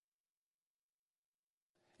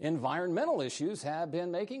Environmental issues have been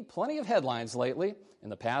making plenty of headlines lately. In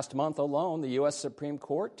the past month alone, the U.S. Supreme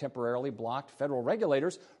Court temporarily blocked federal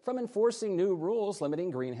regulators from enforcing new rules limiting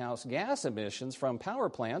greenhouse gas emissions from power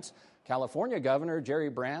plants. California Governor Jerry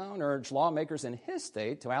Brown urged lawmakers in his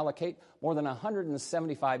state to allocate more than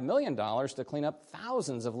 $175 million to clean up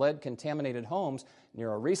thousands of lead-contaminated homes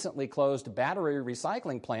near a recently closed battery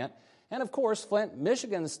recycling plant. And of course, Flint,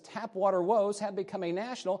 Michigan's tap water woes have become a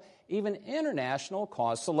national, even international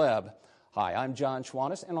cause celeb. Hi, I'm Jon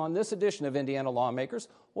Schwantes, and on this edition of Indiana Lawmakers,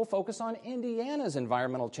 we'll focus on Indiana's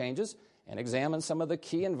environmental changes and examine some of the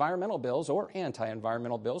key environmental bills or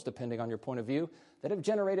anti-environmental bills, depending on your point of view, that have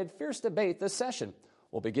generated fierce debate this session.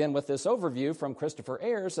 We'll begin with this overview from Christopher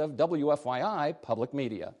Ayers of WFYI Public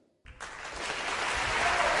Media.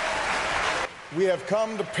 We have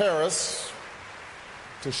come to Paris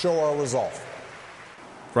to show our resolve.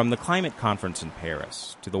 From the climate conference in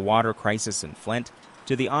Paris, to the water crisis in Flint,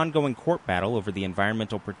 to the ongoing court battle over the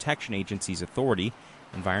Environmental Protection Agency's authority,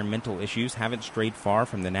 environmental issues haven't strayed far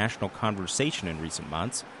from the national conversation in recent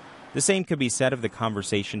months. The same could be said of the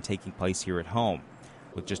conversation taking place here at home.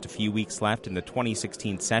 With just a few weeks left in the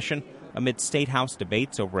 2016 session, amid State House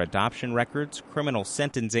debates over adoption records, criminal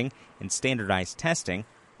sentencing, and standardized testing,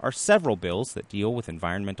 are several bills that deal with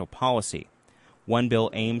environmental policy. One bill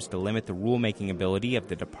aims to limit the rulemaking ability of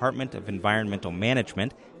the Department of Environmental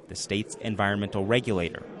Management, the state's environmental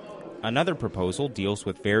regulator. Another proposal deals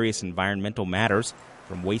with various environmental matters,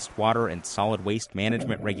 from wastewater and solid waste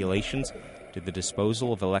management regulations to the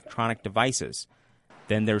disposal of electronic devices.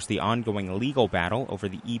 Then there's the ongoing legal battle over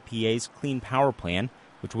the EPA's Clean Power Plan,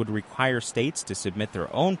 which would require states to submit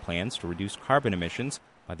their own plans to reduce carbon emissions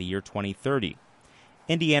by the year 2030.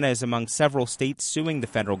 Indiana is among several states suing the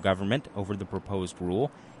federal government over the proposed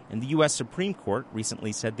rule, and the U.S. Supreme Court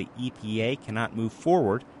recently said the EPA cannot move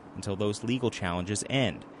forward until those legal challenges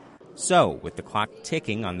end. So, with the clock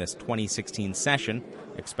ticking on this 2016 session,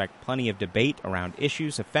 expect plenty of debate around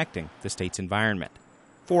issues affecting the state's environment.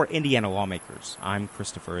 For Indiana Lawmakers, I'm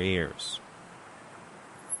Christopher Ayers.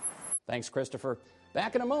 Thanks, Christopher.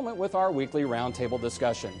 Back in a moment with our weekly roundtable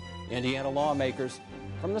discussion. Indiana Lawmakers,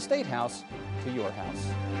 from the State House to your house.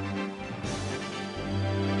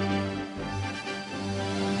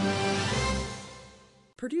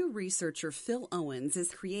 Purdue researcher Phil Owens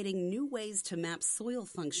is creating new ways to map soil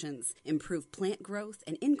functions, improve plant growth,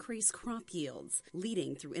 and increase crop yields,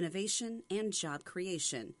 leading through innovation and job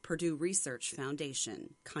creation. Purdue Research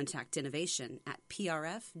Foundation. Contact innovation at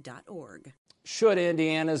prf.org. Should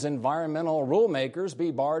Indiana's environmental rulemakers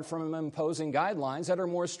be barred from imposing guidelines that are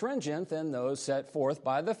more stringent than those set forth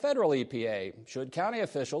by the federal EPA? Should county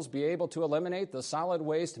officials be able to eliminate the solid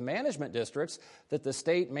waste management districts that the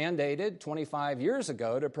state mandated 25 years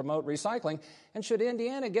ago to promote recycling? And should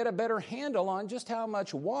Indiana get a better handle on just how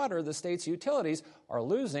much water the state's utilities are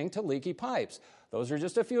losing to leaky pipes? Those are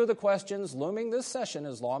just a few of the questions looming this session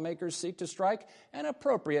as lawmakers seek to strike an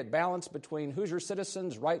appropriate balance between Hoosier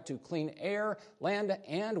citizens' right to clean air, land,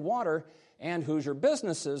 and water, and Hoosier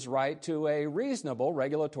businesses' right to a reasonable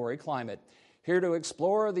regulatory climate. Here to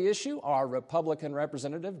explore the issue are Republican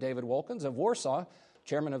Representative David Wolkins of Warsaw,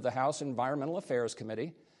 Chairman of the House Environmental Affairs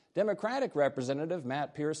Committee, Democratic Representative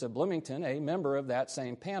Matt Pierce of Bloomington, a member of that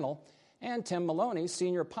same panel, and Tim Maloney,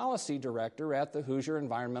 Senior Policy Director at the Hoosier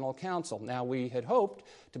Environmental Council. Now, we had hoped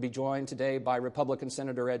to be joined today by Republican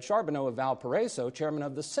Senator Ed Charbonneau of Valparaiso, Chairman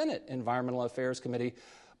of the Senate Environmental Affairs Committee,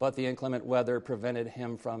 but the inclement weather prevented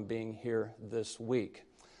him from being here this week.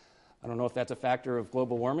 I don't know if that's a factor of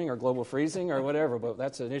global warming or global freezing or whatever, but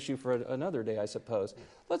that's an issue for another day, I suppose.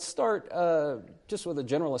 Let's start just with a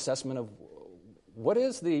general assessment of what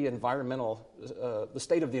is the environmental, the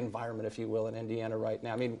state of the environment, if you will, in Indiana right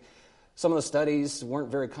now. I mean, some of the studies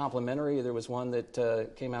weren't very complimentary. There was one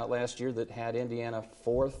that came out last year that had Indiana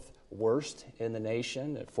fourth worst in the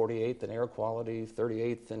nation, at 48th in air quality,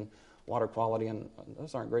 38th in water quality, and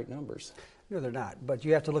those aren't great numbers. No, they're not. But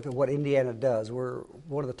you have to look at what Indiana does. We're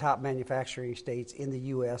one of the top manufacturing states in the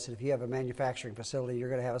U.S., and if you have a manufacturing facility, you're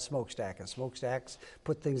going to have a smokestack, and smokestacks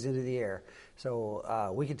put things into the air.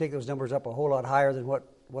 So we can take those numbers up a whole lot higher than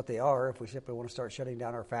what they are if we simply want to start shutting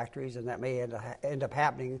down our factories, and that may end up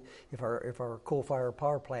happening if our coal-fired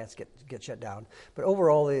power plants get shut down. But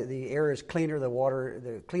overall, the air is cleaner. The water,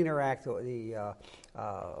 the Clean Air Act, the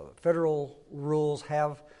federal rules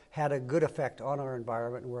have had a good effect on our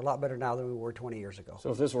environment, and we're a lot better now than we were 20 years ago.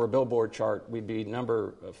 So if this were a billboard chart, we'd be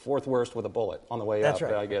number fourth worst with a bullet on the way up,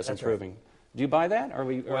 right. I guess, That's improving. Right. Do you buy that? Are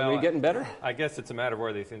we getting better? I guess it's a matter of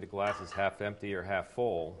whether they think the glass is half empty or half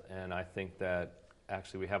full, and I think that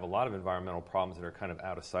actually we have a lot of environmental problems that are kind of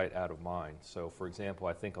out of sight, out of mind. So, for example,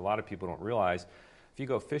 I think a lot of people don't realize if you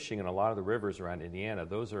go fishing in a lot of the rivers around Indiana,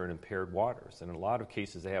 those are in impaired waters. And in a lot of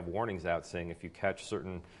cases, they have warnings out saying if you catch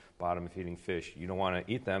certain bottom-feeding fish, you don't want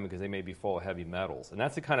to eat them because they may be full of heavy metals. And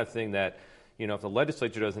that's the kind of thing that, if the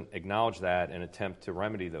legislature doesn't acknowledge that and attempt to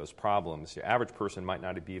remedy those problems, the average person might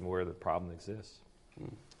not be even aware the problem exists.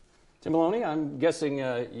 Tim Maloney, I'm guessing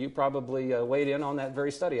you probably weighed in on that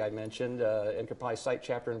very study I mentioned and could probably cite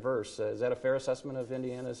chapter and verse. Is that a fair assessment of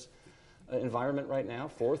Indiana's environment right now?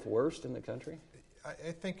 Fourth worst in the country?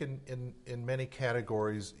 I think in many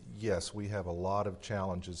categories, yes, we have a lot of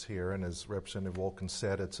challenges here. And as Representative Wilkins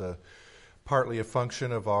said, it's partly a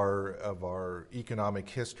function of our economic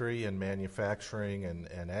history and manufacturing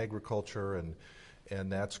and agriculture,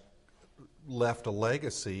 and that's left a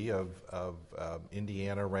legacy of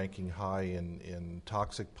Indiana ranking high in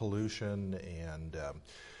toxic pollution and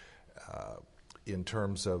in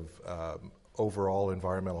terms of overall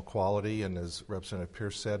environmental quality, and as Representative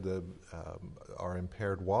Pierce said, our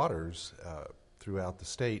impaired waters throughout the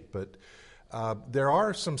state. But there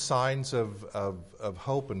are some signs of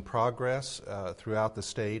hope and progress throughout the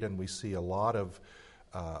state, and we see a lot of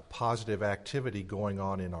positive activity going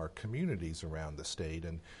on in our communities around the state,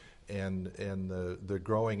 and the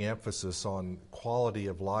growing emphasis on quality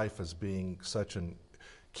of life as being such a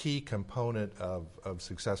key component of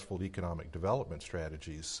successful economic development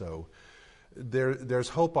strategies. So there's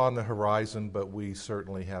hope on the horizon, but we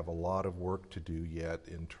certainly have a lot of work to do yet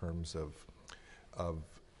in terms of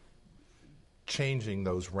changing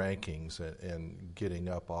those rankings and getting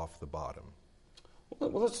up off the bottom.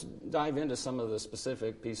 Well, let's dive into some of the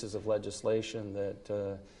specific pieces of legislation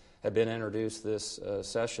that have been introduced this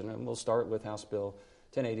session, and we'll start with House Bill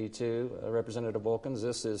 1082. Representative Wilkins,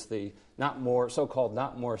 this is the so-called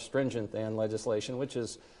not more stringent than legislation, which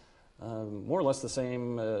is more or less the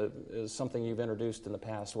same as something you've introduced in the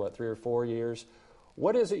past, 3 or 4 years.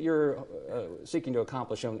 What is it you're seeking to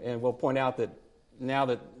accomplish? And we'll point out that now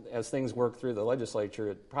that as things work through the legislature,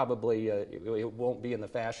 it probably it won't be in the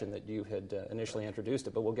fashion that you had initially introduced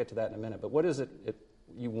it, but we'll get to that in a minute. But what is it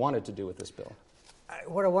you wanted to do with this bill?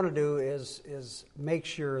 What I want to do is make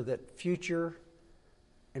sure that future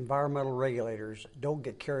environmental regulators don't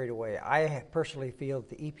get carried away. I personally feel that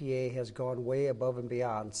the EPA has gone way above and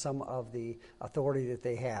beyond some of the authority that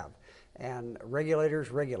they have. And regulators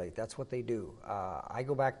regulate. That's what they do. I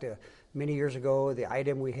go back to many years ago. The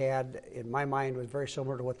item we had, in my mind, was very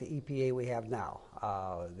similar to what the EPA we have now.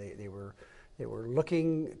 They were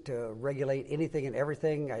looking to regulate anything and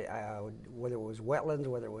everything, whether it was wetlands,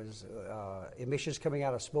 whether it was emissions coming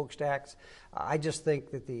out of smokestacks. I just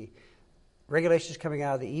think that the regulations coming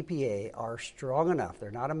out of the EPA are strong enough.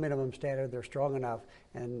 They're not a minimum standard. They're strong enough.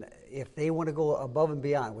 And if they want to go above and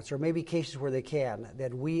beyond, which there may be cases where they can,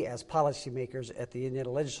 then we as policymakers at the Indiana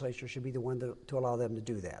legislature should be the one to allow them to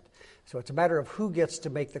do that. So it's a matter of who gets to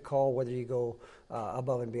make the call whether you go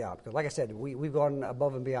above and beyond. Because like I said, we've gone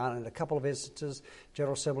above and beyond in a couple of instances.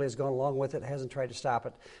 General Assembly has gone along with it, hasn't tried to stop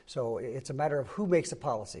it. So it's a matter of who makes the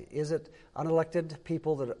policy. Is it unelected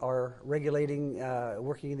people that are regulating,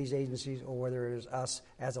 working in these agencies, or whether it is us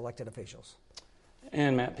as elected officials?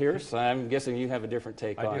 And Matt Pierce, I'm guessing you have a different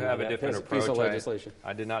take on I do have a different approach. Piece of legislation.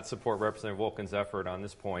 I did not support Representative Wilkins' effort on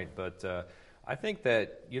this point, but I think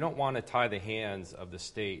that you don't want to tie the hands of the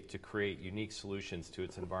state to create unique solutions to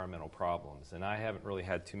its environmental problems. And I haven't really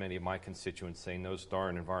had too many of my constituents saying those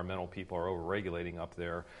darn environmental people are over-regulating up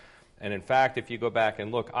there. And in fact, if you go back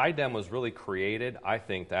and look, IDEM was really created, I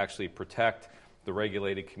think, to actually protect the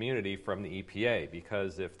regulated community from the EPA,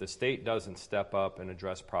 because if the state doesn't step up and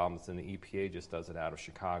address problems, then the EPA just does it out of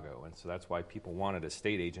Chicago. And so that's why people wanted a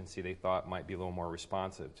state agency they thought might be a little more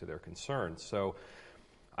responsive to their concerns. So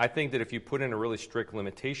I think that if you put in a really strict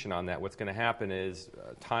limitation on that, what's going to happen is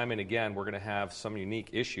time and again we're going to have some unique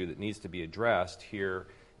issue that needs to be addressed here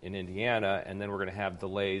in Indiana, and then we're going to have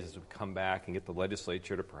delays as we come back and get the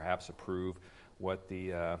legislature to perhaps approve what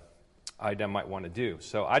the IDEM might want to do.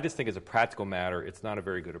 So I just think as a practical matter, it's not a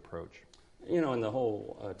very good approach. You know, in the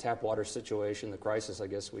whole tap water situation, the crisis, I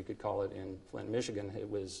guess we could call it, in Flint, Michigan, it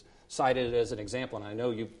was cited as an example, and I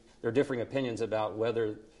know there are differing opinions about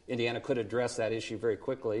whether Indiana could address that issue very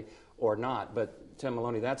quickly or not, but Tim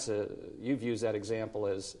Maloney, you've used that example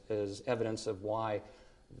as evidence of why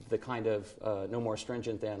the kind of no more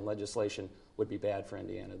stringent than legislation would be bad for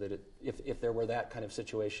Indiana, that if there were that kind of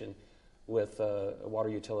situation with a water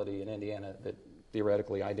utility in Indiana, that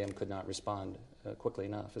theoretically IDEM could not respond quickly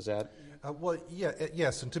enough. Is that?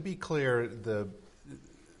 Yes, and to be clear,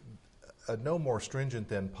 a no more stringent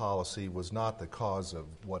than policy was not the cause of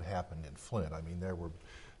what happened in Flint. I mean, there were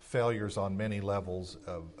failures on many levels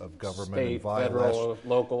of government State, and violation. federal,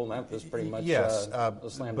 local, that was pretty much a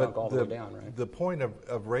slam dunk all the way down, right? The point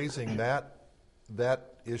of raising that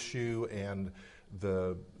issue and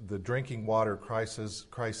the drinking water crises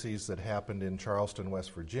that happened in Charleston,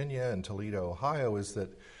 West Virginia, and Toledo, Ohio, is that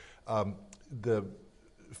the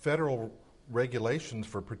federal regulations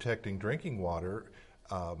for protecting drinking water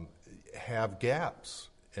have gaps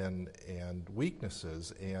and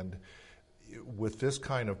weaknesses, and with this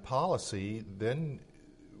kind of policy, then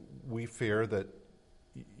we fear that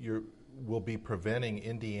we'll be preventing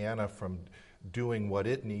Indiana from doing what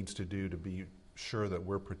it needs to do to be sure that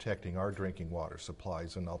we're protecting our drinking water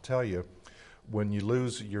supplies. And I'll tell you, when you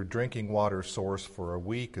lose your drinking water source for a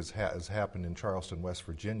week, as happened in Charleston, West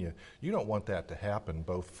Virginia, you don't want that to happen,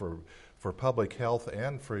 both for public health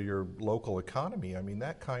and for your local economy. I mean,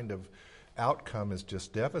 that kind of outcome is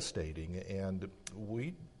just devastating, and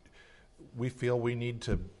we feel we need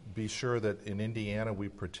to be sure that in Indiana we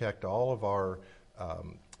protect all of our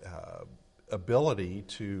ability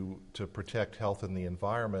to protect health and the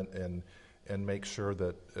environment, and make sure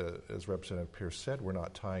that, as Representative Pierce said, we're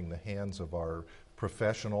not tying the hands of our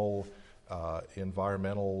professional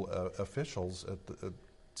environmental officials at the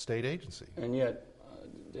state agency. And yet,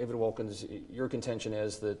 David Wilkins, your contention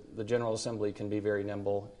is that the General Assembly can be very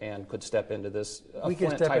nimble and could step into this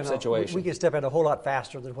Flint-type situation. We can step in a whole lot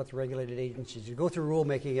faster than what the regulated agencies. You go through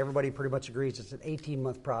rulemaking, everybody pretty much agrees it's an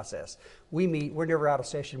 18-month process. We're never out of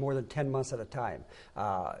session more than 10 months at a time.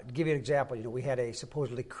 To give you an example, we had a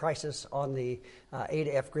supposedly crisis on the A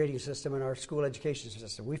to F grading system in our school education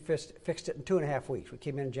system. We fixed it in 2.5 weeks. We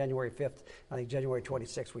came in January 5th. I think January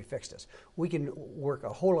 26th we fixed this. We can work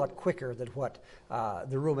a whole lot quicker than what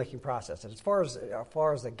the rulemaking process. And as far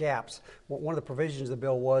as the gaps, one of the provisions of the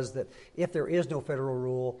bill was that if there is no federal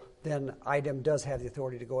rule, then IDEM does have the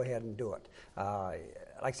authority to go ahead and do it.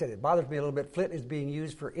 Like I said, it bothers me a little bit. Flint is being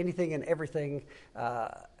used for anything and everything.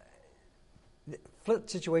 The Flint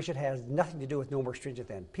situation has nothing to do with no more stringent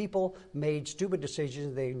than. People made stupid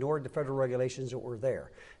decisions. They ignored the federal regulations that were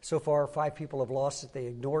there. So far, 5 people have lost it. They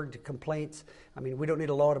ignored the complaints. I mean, we don't need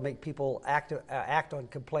a law to make people act on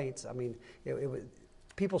complaints. I mean,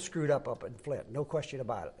 people screwed up in Flint, no question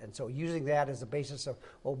about it. And so using that as a basis of,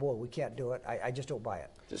 oh boy, we can't do it, I just don't buy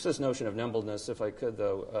it. Just this notion of nimbleness, if I could,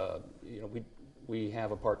 though, we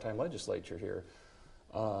have a part-time legislature here.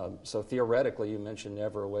 So theoretically, you mentioned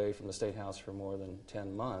never away from the State House for more than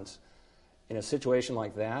 10 months. In a situation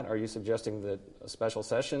like that, are you suggesting that a special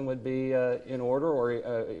session would be in order, or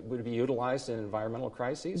would it be utilized in environmental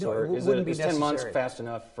crises? No, or it wouldn't be 10 months fast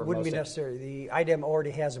enough for Wouldn't most be necessary. The IDEM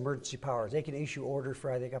already has emergency powers. They can issue orders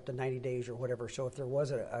for, I think, up to 90 days or whatever. So if there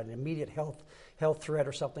was an immediate health threat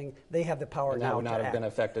or something, they have the power and now to that would not have been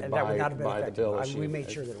affected by the bill issue. We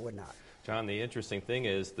made sure that it would not. John, the interesting thing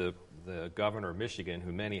is the governor of Michigan,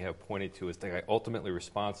 who many have pointed to as the guy ultimately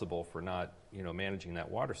responsible for not managing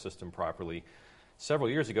that water system properly, several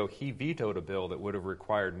years ago, he vetoed a bill that would have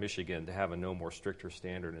required Michigan to have a no more stricter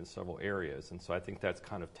standard in several areas. And so I think that's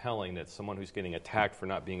kind of telling that someone who's getting attacked for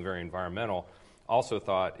not being very environmental also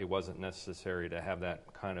thought it wasn't necessary to have that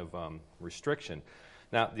kind of restriction.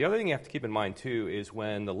 Now, the other thing you have to keep in mind, too, is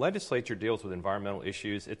when the legislature deals with environmental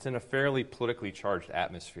issues, it's in a fairly politically charged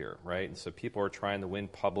atmosphere, right? And so people are trying to win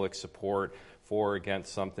public support for or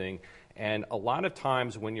against something. And a lot of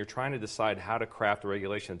times when you're trying to decide how to craft a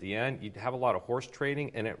regulation at the end, you have a lot of horse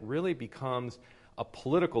trading, and it really becomes a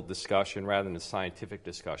political discussion rather than a scientific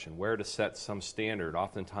discussion, where to set some standard.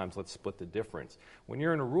 Oftentimes, let's split the difference. When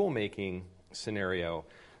you're in a rulemaking scenario,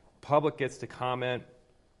 public gets to comment.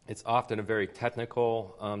 It's often a very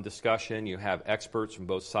technical discussion. You have experts from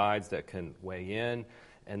both sides that can weigh in.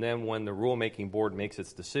 And then when the rulemaking board makes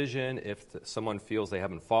its decision, if someone feels they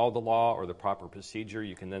haven't followed the law or the proper procedure,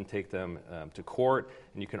 you can then take them to court,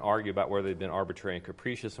 and you can argue about whether they've been arbitrary and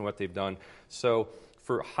capricious in what they've done. So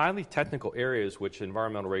for highly technical areas, which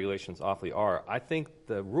environmental regulations awfully are, I think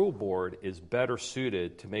the rule board is better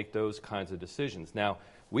suited to make those kinds of decisions. Now,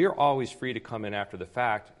 we are always free to come in after the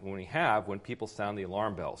fact when people sound the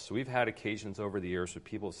alarm bells. So we've had occasions over the years where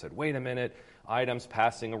people have said, wait a minute, IDEM's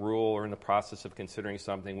passing a rule or in the process of considering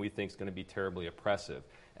something we think is going to be terribly oppressive.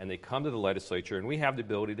 And they come to the legislature, and we have the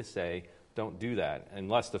ability to say, don't do that,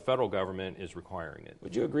 unless the federal government is requiring it.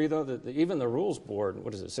 Would you agree, though, that even the Rules Board,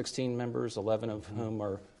 16 members, 11 of whom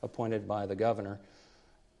are appointed by the governor,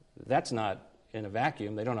 that's not in a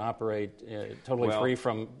vacuum? They don't operate totally free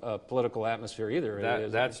from a political atmosphere either.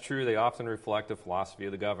 That's true. They often reflect the philosophy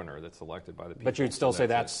of the governor that's elected by the people. But you'd still say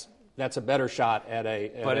that's that's a better shot at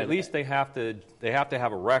a. But at least they have to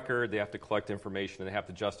have a record. They have to collect information, and they have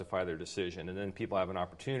to justify their decision. And then people have an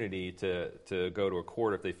opportunity to go to a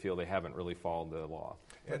court if they feel they haven't really followed the law.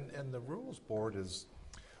 And the Rules Board is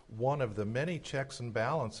one of the many checks and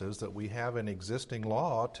balances that we have in existing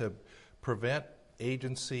law to prevent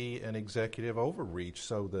agency and executive overreach.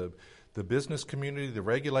 So the business community, the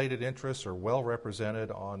regulated interests are well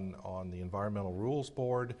represented on the Environmental Rules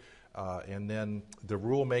Board, and then the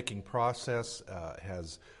rulemaking process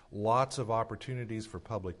has lots of opportunities for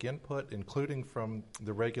public input, including from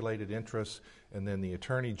the regulated interests, and then the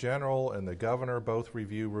Attorney General and the Governor both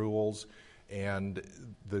review rules, and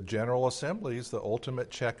the General Assembly is the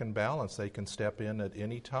ultimate check and balance. They can step in at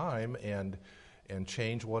any time and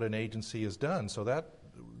change what an agency has done. So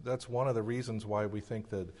that's one of the reasons why we think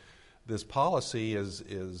that this policy is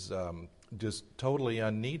just totally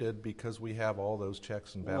unneeded, because we have all those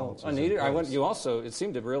checks and balances. Well, unneeded. You also, it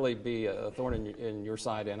seemed to really be a thorn in your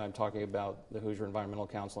side, and I'm talking about the Hoosier Environmental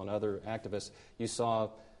Council and other activists. You saw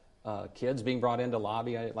kids being brought in to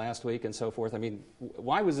lobby last week and so forth. I mean,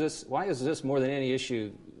 why is this more than any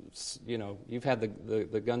issue? You know, you've had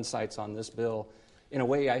the gun sights on this bill in a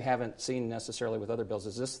way I haven't seen necessarily with other bills.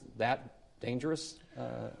 Is this that dangerous?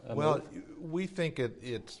 Well, we think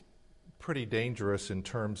it's pretty dangerous in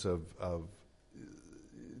terms of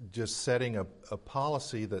just setting a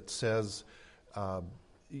policy that says,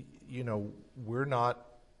 you know, we're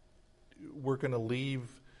going to leave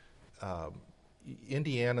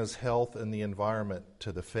Indiana's health and the environment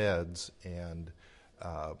to the feds, and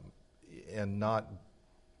not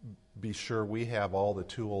be sure we have all the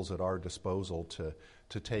tools at our disposal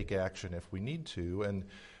to take action if we need to. And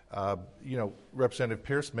you know, Representative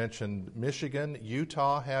Pierce mentioned Michigan.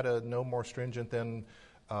 Utah had a no more stringent than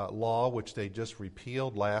law, which they just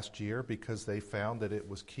repealed last year because they found that it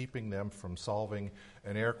was keeping them from solving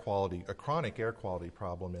a chronic air quality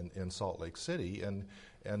problem in Salt Lake City.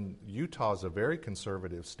 And Utah is a very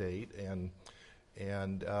conservative state, and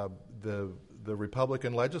the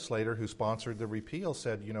Republican legislator who sponsored the repeal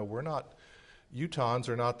said, you know, Utahns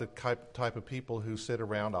are not the type of people who sit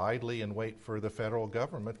around idly and wait for the federal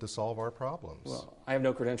government to solve our problems. Well, I have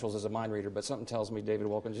no credentials as a mind reader, but something tells me, David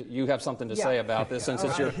Wilkins, you have something to say about this since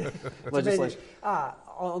it's your legislation.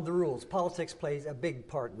 On the rules, politics plays a big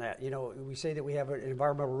part in that. You know, we say that we have an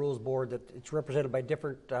Environmental Rules Board that it's represented by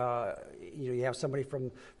different, you have somebody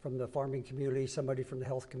from the farming community, somebody from the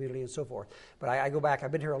health community, and so forth. But I go back,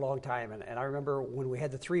 I've been here a long time, and I remember when we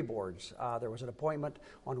had the 3 boards, there was an appointment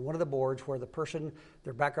on one of the boards where the person,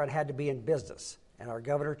 their background had to be in business. And our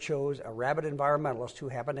governor chose a rabid environmentalist who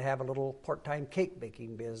happened to have a little part-time cake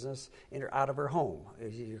baking business out of her home.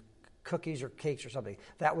 Cookies or cakes or something.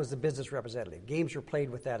 That was the business representative. Games were played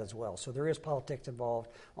with that as well. So there is politics involved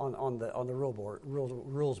on the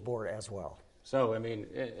rules board as well. So, I mean,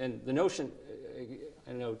 and the notion,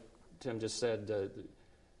 I know Tim just said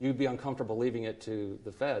you'd be uncomfortable leaving it to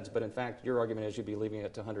the feds, but in fact, your argument is you'd be leaving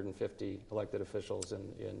it to 150 elected officials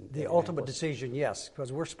in the ultimate decision, yes,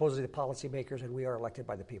 because we're supposedly the policymakers and we are elected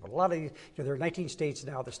by the people. A lot of there are 19 states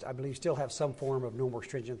now that I believe still have some form of no more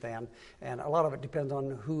stringent than, and a lot of it depends on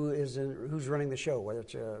who's running the show, whether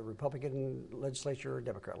it's a Republican legislature or a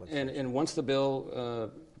Democrat legislature. And once the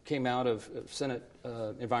bill came out of Senate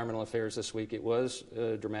Environmental Affairs this week, it was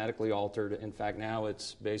dramatically altered. In fact, now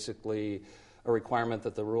it's basically a requirement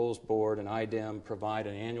that the Rules Board and IDEM provide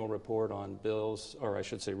an annual report on bills, or I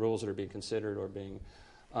should say rules that are being considered or being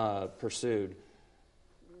pursued.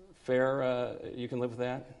 Fair? You can live with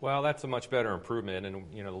that? Well, that's a much better improvement, and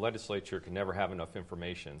you know the legislature can never have enough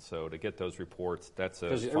information. So to get those reports, that's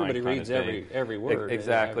a fine everybody reads every word.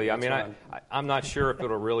 Exactly. I mean, I'm not sure if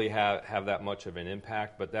it'll really have that much of an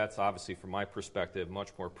impact, but that's obviously, from my perspective, much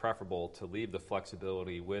more preferable to leave the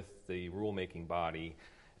flexibility with the rulemaking body,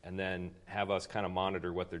 and then have us kind of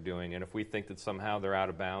monitor what they're doing. And if we think that somehow they're out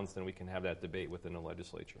of bounds, then we can have that debate within the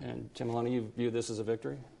legislature. And Tim Maloney, you view this as a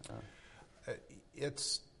victory?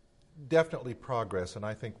 It's definitely progress, and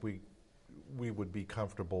I think we would be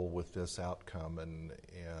comfortable with this outcome, and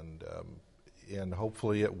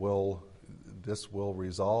hopefully this will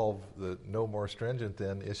resolve the no more stringent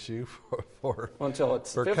than issue for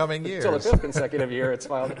coming years. Until the 5th consecutive year it's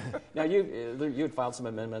filed. Now, you had filed some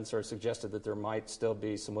amendments or suggested that there might still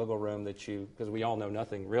be some wiggle room because we all know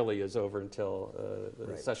nothing really is over until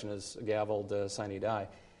the session is gavelled, sine die.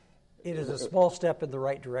 It is a small step in the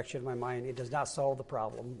right direction in my mind. It does not solve the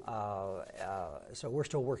problem, so we're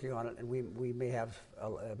still working on it, and we may have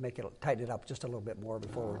tighten it up just a little bit more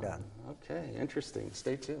before we're done. Okay, interesting.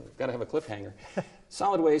 Stay tuned. Got to have a cliffhanger.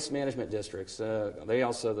 Solid waste management districts. They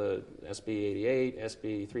also, the SB 88, SB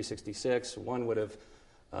 366. One would have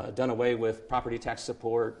done away with property tax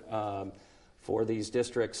support for these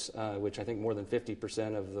districts, which I think more than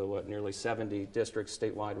 50% of the nearly 70 districts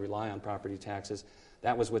statewide rely on property taxes.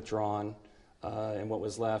 That was withdrawn, and what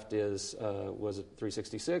was left was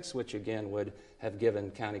 366, which again would have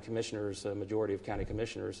given county commissioners, a majority of county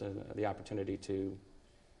commissioners, the opportunity to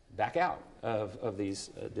back out of these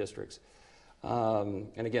districts.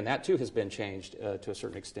 And again, that too has been changed to a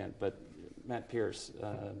certain extent. But Matt Pierce,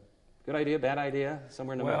 good idea, bad idea,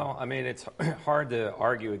 somewhere in the middle? Well, I mean, it's hard to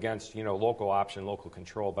argue against, local option, local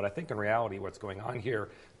control. But I think in reality what's going on here,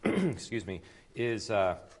 excuse me, is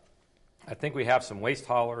I think we have some waste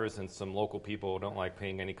haulers and some local people who don't like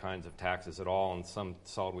paying any kinds of taxes at all. And some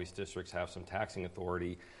solid waste districts have some taxing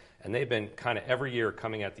authority. And they've been kind of every year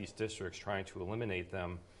coming at these districts trying to eliminate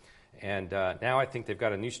them. And now I think they've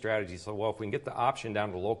got a new strategy. So, well, if we can get the option down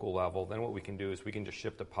to the local level, then what we can do is we can just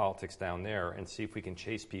shift the politics down there and see if we can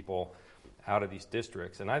chase people out of these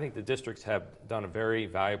districts. And I think the districts have done a very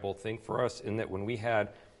valuable thing for us in that when we had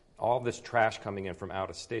all this trash coming in from out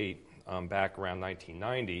of state back around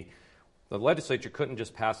 1990, the legislature couldn't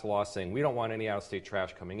just pass a law saying we don't want any out-of-state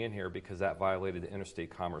trash coming in here because that violated the Interstate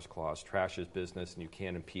Commerce Clause. Trash is business and you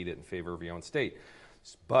can't impede it in favor of your own state.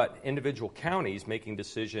 But individual counties making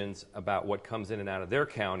decisions about what comes in and out of their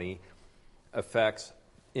county affects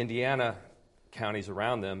Indiana counties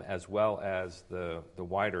around them as well as the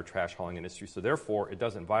wider trash hauling industry. So therefore, it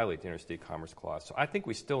doesn't violate the Interstate Commerce Clause. So I think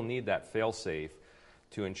we still need that fail-safe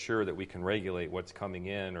to ensure that we can regulate what's coming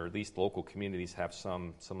in, or at least local communities have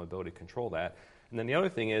some ability to control that. And then the other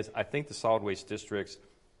thing is, I think the solid waste districts,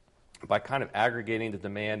 by kind of aggregating the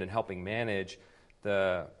demand and helping manage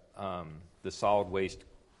the solid waste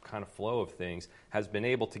kind of flow of things, has been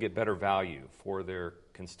able to get better value for their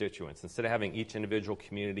constituents. Instead of having each individual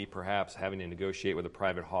community perhaps having to negotiate with a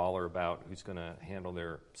private hauler about who's going to handle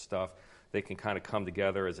their stuff, they can kind of come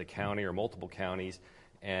together as a county or multiple counties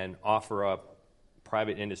and offer up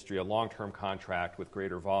private industry a long-term contract with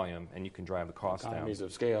greater volume, and you can drive the cost down. Economies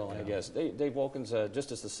of scale, I guess. Dave Wilkins,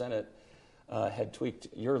 just as the Senate had tweaked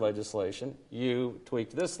your legislation, you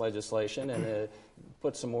tweaked this legislation and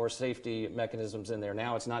put some more safety mechanisms in there.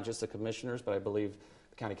 Now it's not just the commissioners, but I believe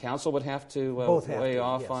the county council would have to weigh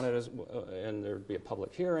off on it, and there'd be a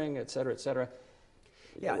public hearing, et cetera, et cetera.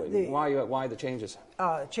 Yeah, why the changes?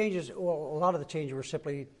 Changes. Well, a lot of the changes were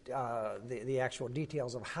simply the actual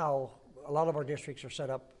details of how a lot of our districts are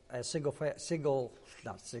set up as single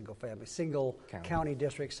county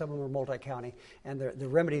districts. Some of them are multi-county, and the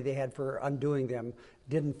remedy they had for undoing them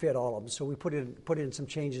didn't fit all of them. So we put in some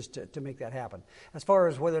changes to make that happen. As far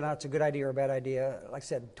as whether or not it's a good idea or a bad idea, like I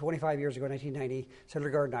said, 25 years ago, 1990,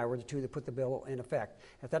 Senator Gard and I were the two that put the bill in effect.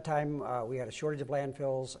 At that time, we had a shortage of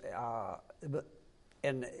landfills.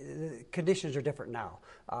 And conditions are different now.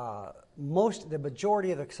 The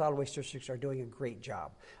majority of the solid waste districts are doing a great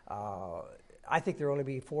job. I think there will only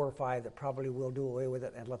be 4 or 5 that probably will do away with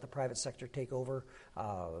it and let the private sector take over.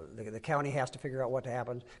 The county has to figure out what to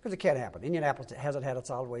happen, because it can't happen. Indianapolis hasn't had a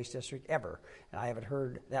solid waste district ever, and I haven't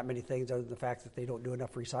heard that many things other than the fact that they don't do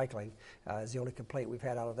enough recycling is the only complaint we've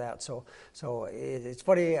had out of that. So it's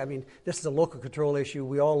funny. I mean, this is a local control issue.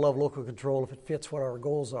 We all love local control if it fits what our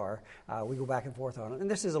goals are. We go back and forth on it, and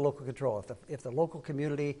this is a local control. If the local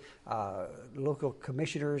community, local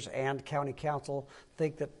commissioners, and county council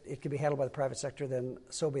think that it can be handled by the private sector, then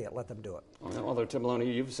so be it. Let them do it. Although, Tim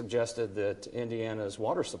Maloney, you've suggested that Indiana's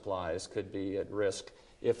water supplies could be at risk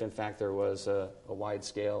if, in fact, there was a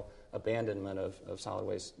wide-scale abandonment of solid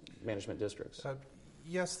waste management districts.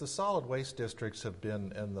 Yes, the solid waste districts have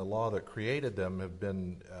been, and the law that created them have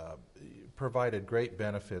been, provided great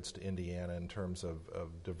benefits to Indiana in terms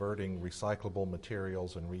of diverting recyclable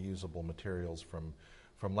materials and reusable materials from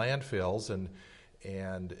landfills and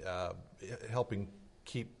helping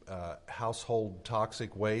keep household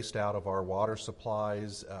toxic waste out of our water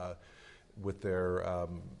supplies with their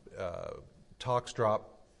tox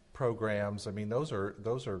drop programs. I mean, those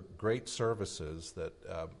are great services that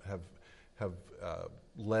have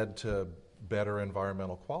led to better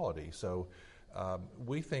environmental quality. So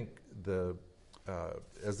we think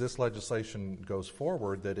as this legislation goes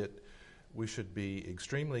forward, that we should be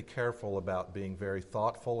extremely careful about being very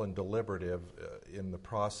thoughtful and deliberative in the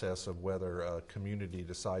process of whether a community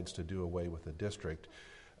decides to do away with a district.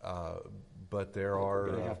 But there are... We're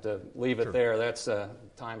going to have to leave it there. That's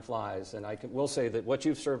time flies. And will say that what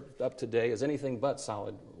you've served up today is anything but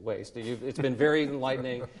solid waste. It's been very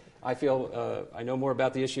enlightening. I feel I know more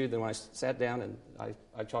about the issue than when I sat down, and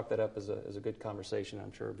I chalk that up as a good conversation.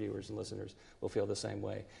 I'm sure viewers and listeners will feel the same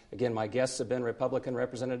way. Again, my guests have been Republican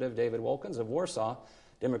Representative David Wilkins of Warsaw,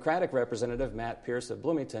 Democratic Representative Matt Pierce of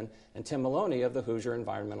Bloomington, and Tim Maloney of the Hoosier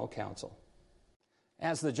Environmental Council.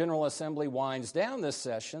 As the General Assembly winds down this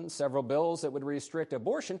session, several bills that would restrict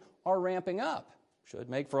abortion are ramping up. Should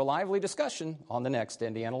make for a lively discussion on the next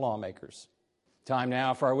Indiana Lawmakers. Time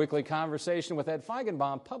now for our weekly conversation with Ed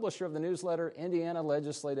Feigenbaum, publisher of the newsletter Indiana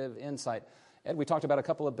Legislative Insight. Ed, we talked about a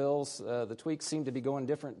couple of bills. The tweaks seem to be going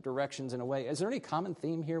different directions in a way. Is there any common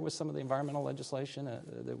theme here with some of the environmental legislation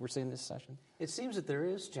that we're seeing this session? It seems that there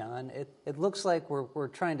is, John. It looks like we're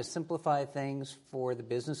trying to simplify things for the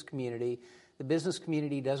business community. The business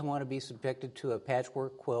community doesn't want to be subjected to a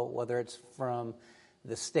patchwork quilt, whether it's from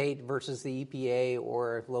the state versus the EPA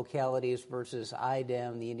or localities versus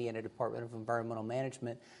IDEM, the Indiana Department of Environmental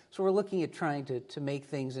Management. So we're looking at trying to make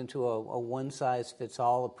things into a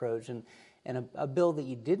one-size-fits-all approach. And a bill that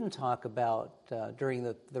you didn't talk about during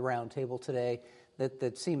the roundtable today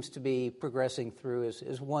that seems to be progressing through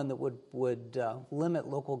is one that would limit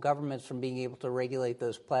local governments from being able to regulate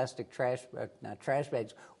those plastic not trash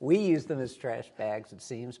bags. We use them as trash bags, it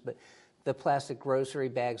seems, but the plastic grocery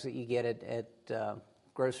bags that you get at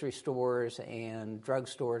grocery stores and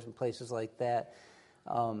drugstores and places like that.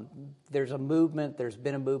 There's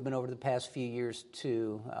been a movement over the past few years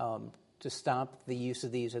to stop the use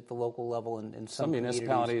of these at the local level in some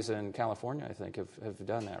municipalities in California, I think, have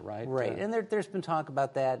done that, right? Right, and there's been talk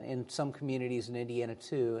about that in some communities in Indiana,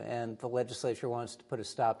 too, and the legislature wants to put a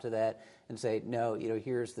stop to that and say, no,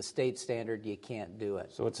 here's the state standard, you can't do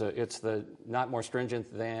it. So it's the not more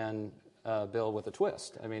stringent than bill with a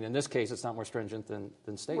twist. I mean, in this case, it's not more stringent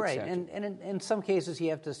than state right, statute. and in some cases,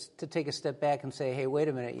 you have to take a step back and say, hey, wait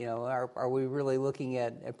a minute, are we really looking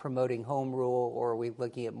at promoting home rule, or are we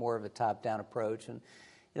looking at more of a top-down approach? And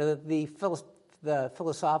the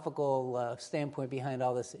philosophical standpoint behind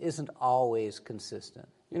all this isn't always consistent.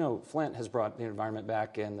 Flint has brought the environment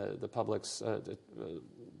back in the public's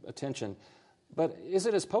attention, but is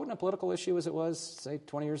it as potent a political issue as it was, say,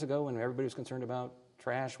 20 years ago when everybody was concerned about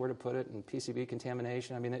trash, where to put it, and PCB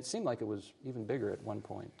contamination? I mean, it seemed like it was even bigger at one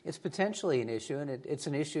point. It's potentially an issue, and it's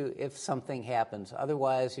an issue if something happens.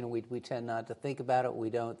 Otherwise, we tend not to think about it. We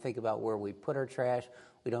don't think about where we put our trash.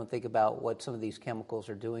 We don't think about what some of these chemicals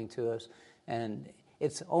are doing to us. And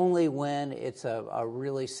it's only when it's a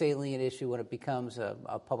really salient issue, when it becomes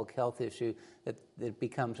a public health issue, that it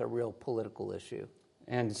becomes a real political issue.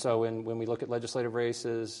 And so when we look at legislative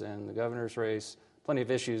races and the governor's race, plenty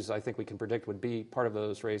of issues I think we can predict would be part of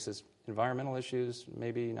those races. Environmental issues,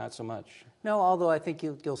 maybe not so much. No, although I think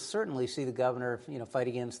you'll certainly see the governor, fight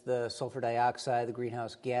against the sulfur dioxide, the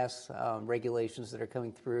greenhouse gas regulations that are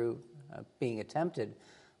coming through, being attempted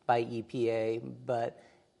by EPA. But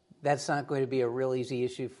that's not going to be a real easy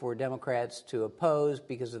issue for Democrats to oppose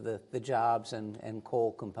because of the jobs and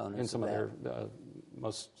coal components. And some of their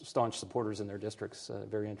most staunch supporters in their districts.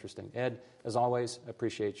 Very interesting. Ed, as always,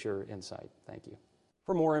 appreciate your insight. Thank you.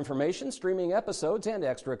 For more information, streaming episodes, and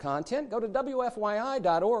extra content, go to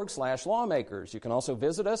wfyi.org/lawmakers. You can also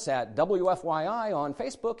visit us at WFYI on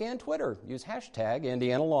Facebook and Twitter. Use hashtag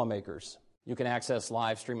Indiana Lawmakers. You can access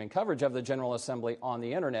live streaming coverage of the General Assembly on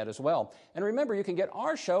the Internet as well. And remember, you can get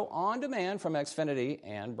our show on demand from Xfinity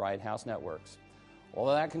and Bright House Networks.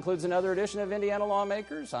 Well, that concludes another edition of Indiana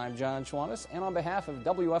Lawmakers. I'm Jon Schwantes, and on behalf of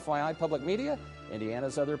WFYI Public Media,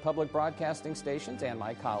 Indiana's other public broadcasting stations, and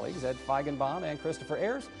my colleagues Ed Feigenbaum and Christopher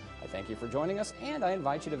Ayers, I thank you for joining us, and I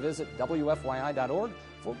invite you to visit WFYI.org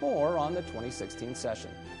for more on the 2016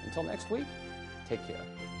 session. Until next week, take care.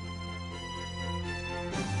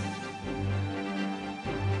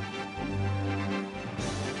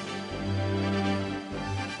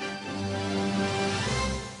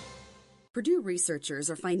 Purdue researchers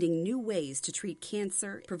are finding new ways to treat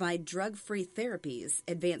cancer, provide drug-free therapies,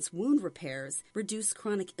 advance wound repairs, reduce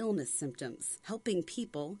chronic illness symptoms, helping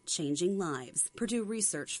people, changing lives. Purdue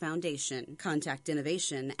Research Foundation. Contact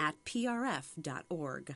innovation at prf.org.